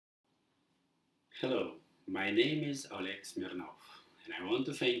Hello, my name is Oleg.Smirnov, and I want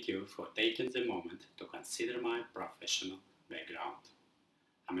to thank you for taking the moment to consider my professional background.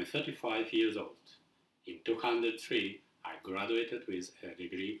 I'm 35 years old. In 2003, I graduated with a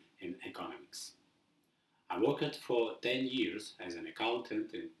degree in economics. I worked for 10 years as an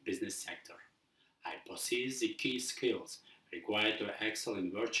accountant in business sector. I possess the key skills required to excel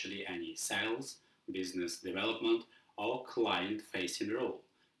in virtually any sales, business development, or client-facing role,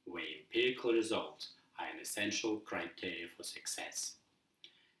 where empirical results are an essential criteria for success.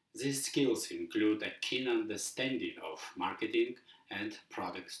 These skills include a keen understanding of marketing and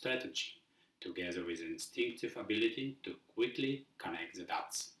product strategy, together with instinctive ability to quickly connect the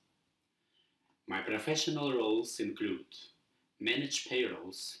dots. My professional roles include manage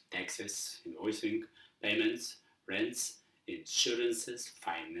payrolls, taxes, invoicing, payments, rents, insurances,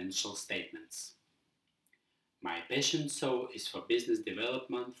 financial statements. My passion so is for business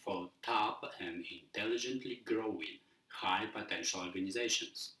development for top and intelligently growing high potential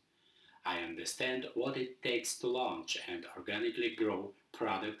organizations. I understand what it takes to launch and organically grow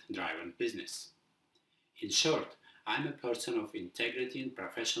product driven business. In short, I'm a person of integrity and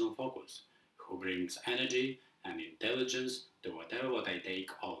professional focus who brings energy and intelligence to whatever what I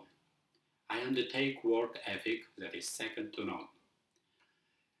take on. I undertake work ethic that is second to none.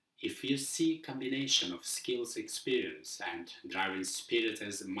 If you see combination of skills, experience and driving spirit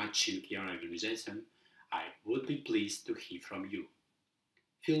as matching your organization, I would be pleased to hear from you.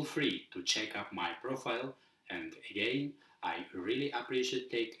 Feel free to check out my profile and again, I really appreciate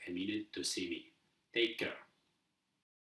take a minute to see me. Take care.